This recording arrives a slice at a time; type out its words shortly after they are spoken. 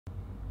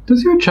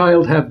Does your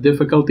child have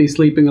difficulty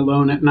sleeping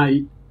alone at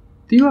night?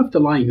 Do you have to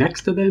lie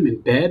next to them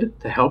in bed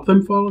to help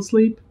them fall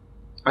asleep?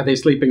 Are they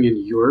sleeping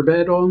in your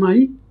bed all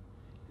night?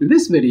 In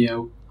this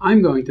video,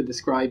 I'm going to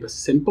describe a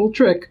simple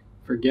trick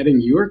for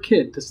getting your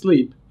kid to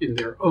sleep in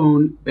their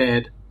own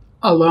bed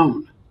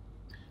alone.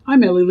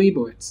 I'm Ellie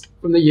Leibowitz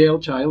from the Yale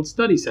Child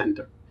Study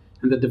Center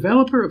and the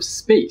developer of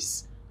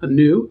SPACE, a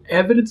new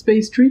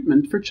evidence-based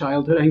treatment for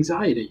childhood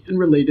anxiety and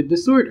related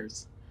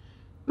disorders.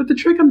 But the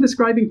trick I'm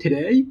describing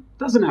today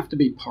doesn't have to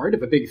be part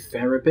of a big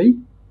therapy.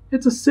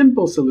 It's a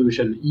simple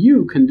solution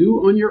you can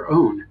do on your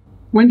own.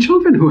 When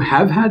children who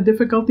have had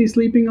difficulty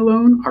sleeping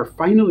alone are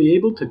finally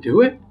able to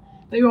do it,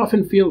 they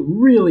often feel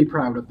really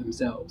proud of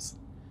themselves.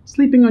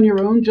 Sleeping on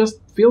your own just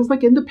feels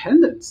like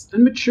independence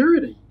and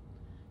maturity.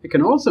 It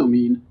can also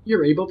mean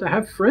you're able to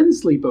have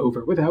friends sleep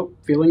over without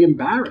feeling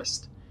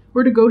embarrassed,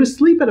 or to go to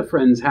sleep at a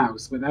friend's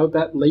house without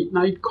that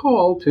late-night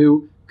call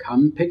to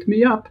come pick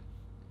me up.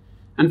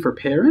 And for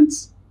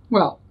parents,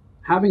 well,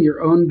 having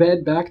your own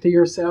bed back to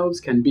yourselves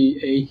can be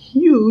a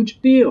huge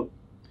deal.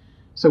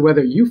 So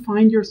whether you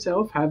find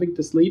yourself having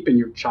to sleep in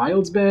your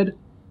child's bed,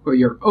 or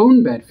your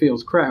own bed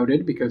feels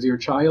crowded because your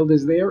child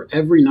is there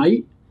every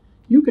night,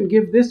 you can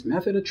give this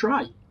method a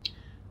try.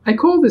 I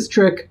call this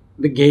trick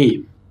the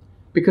game,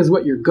 because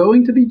what you're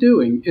going to be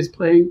doing is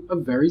playing a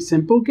very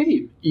simple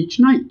game each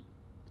night.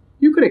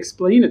 You could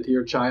explain it to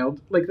your child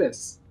like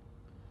this.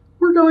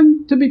 We're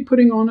going to be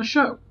putting on a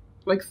show,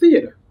 like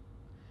theater.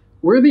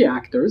 We're the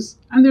actors,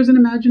 and there's an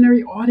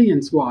imaginary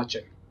audience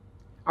watching.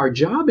 Our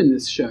job in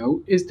this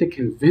show is to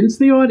convince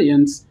the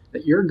audience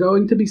that you're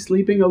going to be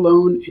sleeping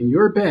alone in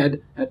your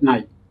bed at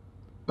night.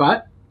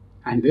 But,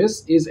 and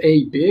this is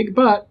a big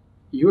but,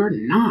 you're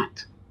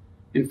not.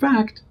 In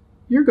fact,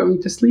 you're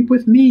going to sleep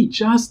with me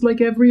just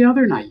like every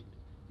other night.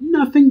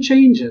 Nothing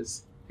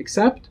changes,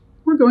 except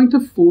we're going to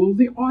fool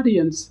the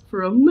audience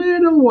for a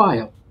little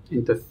while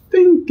into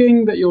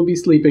thinking that you'll be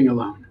sleeping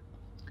alone.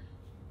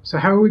 So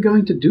how are we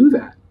going to do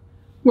that?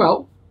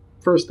 Well,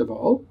 first of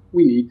all,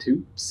 we need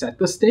to set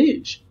the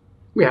stage.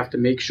 We have to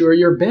make sure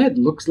your bed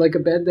looks like a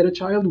bed that a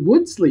child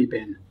would sleep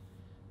in.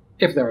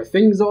 If there are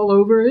things all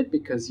over it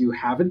because you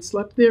haven't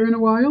slept there in a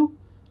while,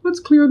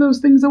 let's clear those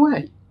things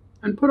away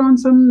and put on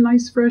some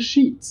nice fresh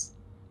sheets.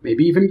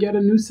 Maybe even get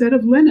a new set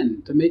of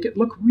linen to make it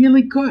look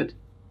really good.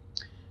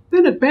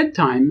 Then at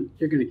bedtime,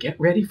 you're going to get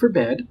ready for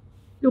bed.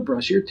 You'll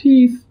brush your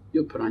teeth,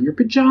 you'll put on your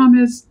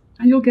pajamas,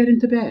 and you'll get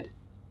into bed.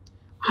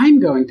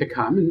 I'm going to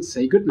come and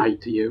say goodnight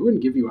to you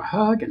and give you a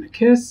hug and a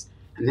kiss,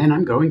 and then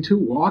I'm going to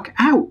walk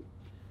out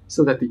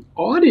so that the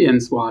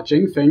audience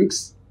watching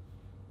thinks,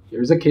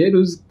 here's a kid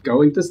who's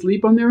going to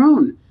sleep on their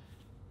own.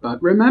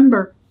 But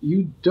remember,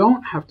 you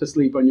don't have to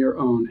sleep on your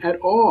own at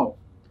all.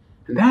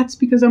 And that's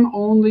because I'm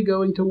only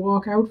going to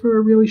walk out for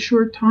a really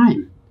short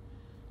time.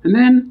 And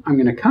then I'm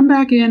going to come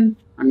back in,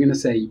 I'm going to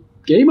say,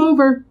 game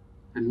over.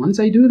 And once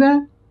I do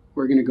that,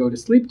 we're going to go to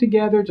sleep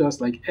together just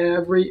like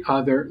every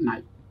other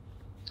night.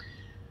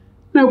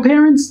 Now,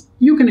 parents,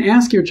 you can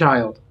ask your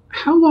child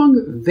how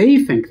long they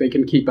think they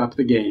can keep up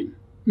the game,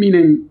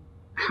 meaning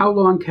how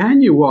long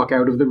can you walk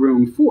out of the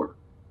room for?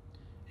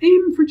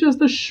 Aim for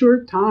just a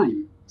short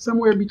time,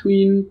 somewhere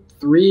between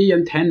 3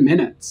 and 10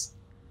 minutes.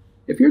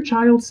 If your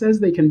child says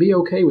they can be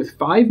okay with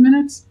 5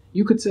 minutes,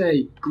 you could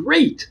say,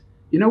 great,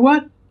 you know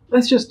what?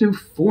 Let's just do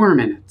 4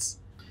 minutes.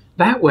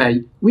 That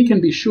way, we can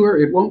be sure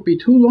it won't be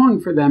too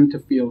long for them to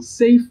feel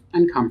safe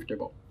and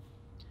comfortable.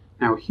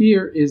 Now,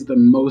 here is the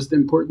most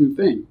important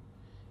thing.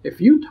 If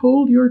you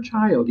told your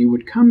child you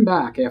would come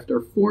back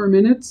after 4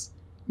 minutes,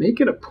 make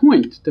it a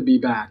point to be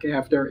back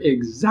after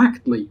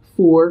exactly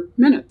 4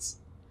 minutes.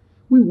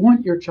 We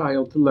want your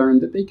child to learn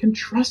that they can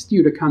trust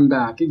you to come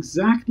back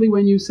exactly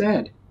when you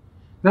said.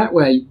 That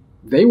way,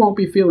 they won't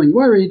be feeling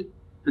worried,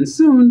 and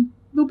soon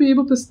they'll be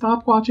able to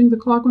stop watching the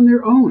clock on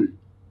their own.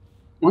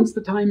 Once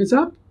the time is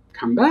up,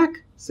 come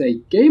back,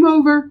 say game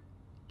over,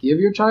 give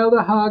your child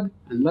a hug,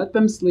 and let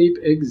them sleep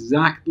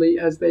exactly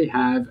as they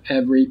have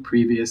every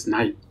previous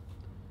night.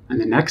 And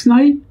the next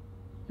night,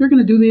 you're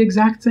going to do the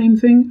exact same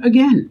thing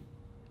again,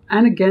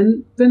 and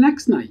again the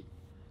next night.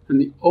 And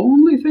the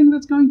only thing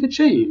that's going to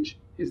change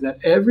is that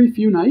every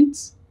few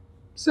nights,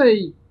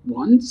 say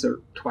once or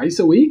twice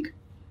a week,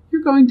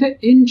 you're going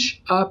to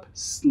inch up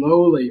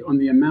slowly on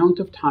the amount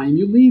of time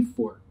you leave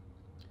for.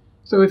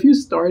 So if you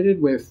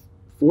started with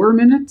 4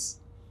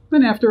 minutes,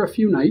 then after a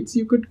few nights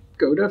you could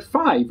go to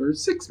 5 or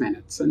 6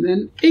 minutes, and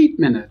then 8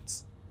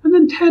 minutes, and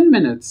then 10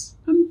 minutes,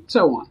 and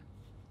so on.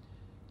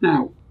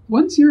 Now,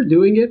 once you're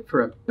doing it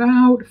for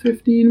about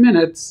 15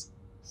 minutes,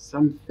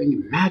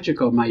 something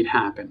magical might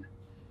happen.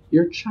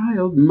 Your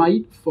child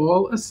might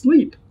fall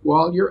asleep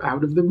while you're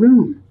out of the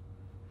room.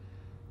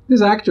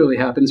 This actually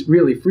happens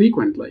really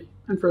frequently,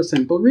 and for a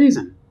simple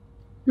reason.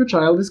 Your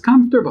child is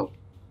comfortable.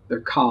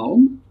 They're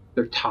calm,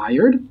 they're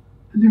tired,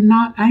 and they're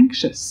not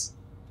anxious.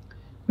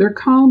 They're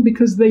calm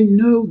because they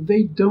know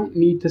they don't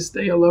need to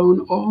stay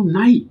alone all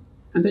night,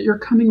 and that you're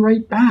coming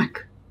right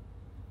back.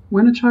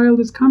 When a child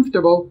is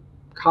comfortable,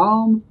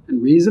 calm,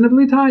 and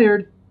reasonably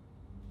tired,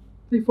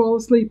 they fall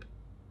asleep.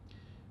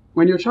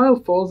 When your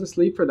child falls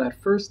asleep for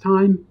that first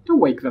time, don't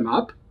wake them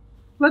up.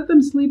 Let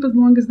them sleep as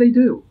long as they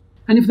do.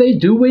 And if they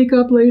do wake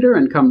up later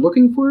and come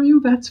looking for you,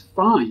 that's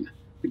fine.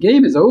 The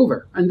game is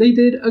over, and they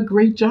did a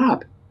great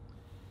job.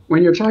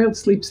 When your child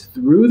sleeps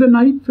through the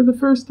night for the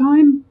first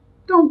time,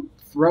 don't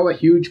throw a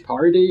huge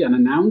party and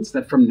announce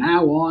that from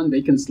now on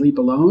they can sleep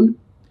alone.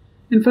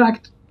 In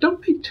fact,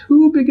 don't make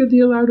too big a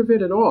deal out of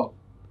it at all.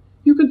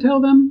 You can tell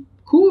them,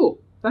 "Cool,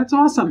 that's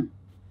awesome.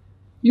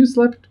 You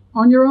slept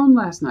on your own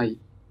last night."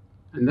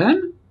 And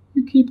then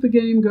you keep the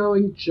game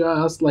going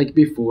just like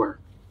before.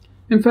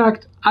 In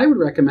fact, I would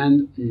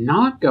recommend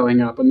not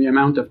going up on the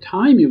amount of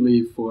time you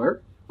leave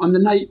for on the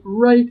night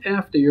right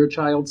after your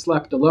child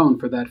slept alone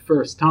for that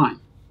first time.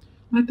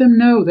 Let them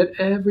know that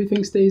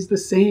everything stays the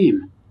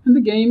same and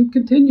the game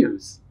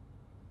continues.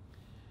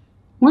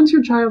 Once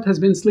your child has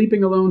been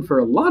sleeping alone for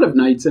a lot of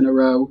nights in a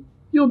row,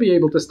 you'll be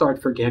able to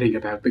start forgetting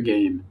about the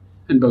game,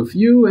 and both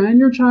you and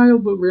your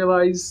child will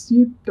realize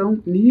you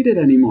don't need it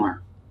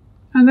anymore.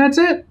 And that's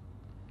it!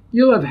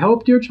 You'll have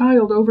helped your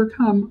child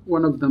overcome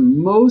one of the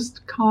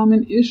most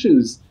common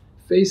issues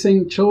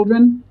facing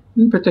children,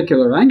 in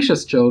particular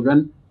anxious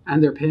children,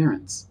 and their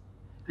parents.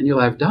 And you'll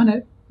have done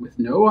it with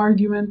no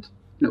argument,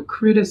 no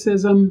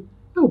criticism,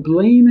 no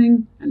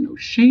blaming, and no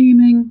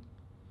shaming.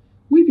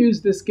 We've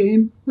used this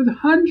game with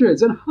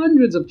hundreds and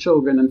hundreds of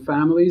children and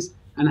families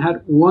and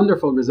had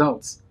wonderful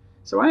results.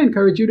 So I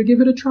encourage you to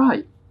give it a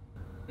try.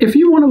 If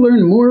you want to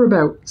learn more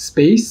about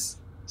SPACE,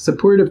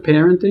 supportive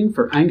parenting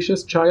for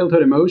anxious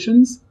childhood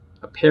emotions,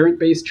 a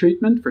parent-based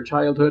treatment for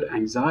childhood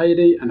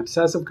anxiety and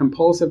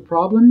obsessive-compulsive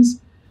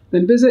problems,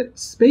 then visit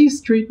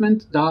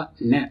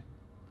spacetreatment.net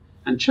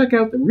and check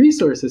out the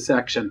resources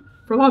section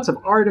for lots of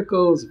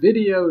articles,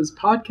 videos,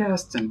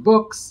 podcasts, and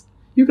books.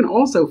 You can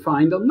also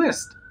find a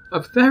list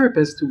of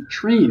therapists who've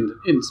trained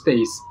in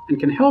SPACE and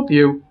can help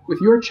you with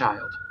your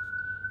child.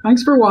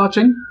 Thanks for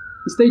watching,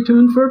 and stay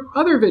tuned for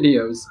other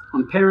videos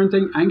on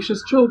parenting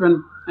anxious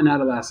children and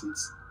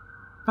adolescents.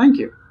 Thank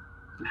you,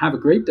 and have a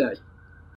great day.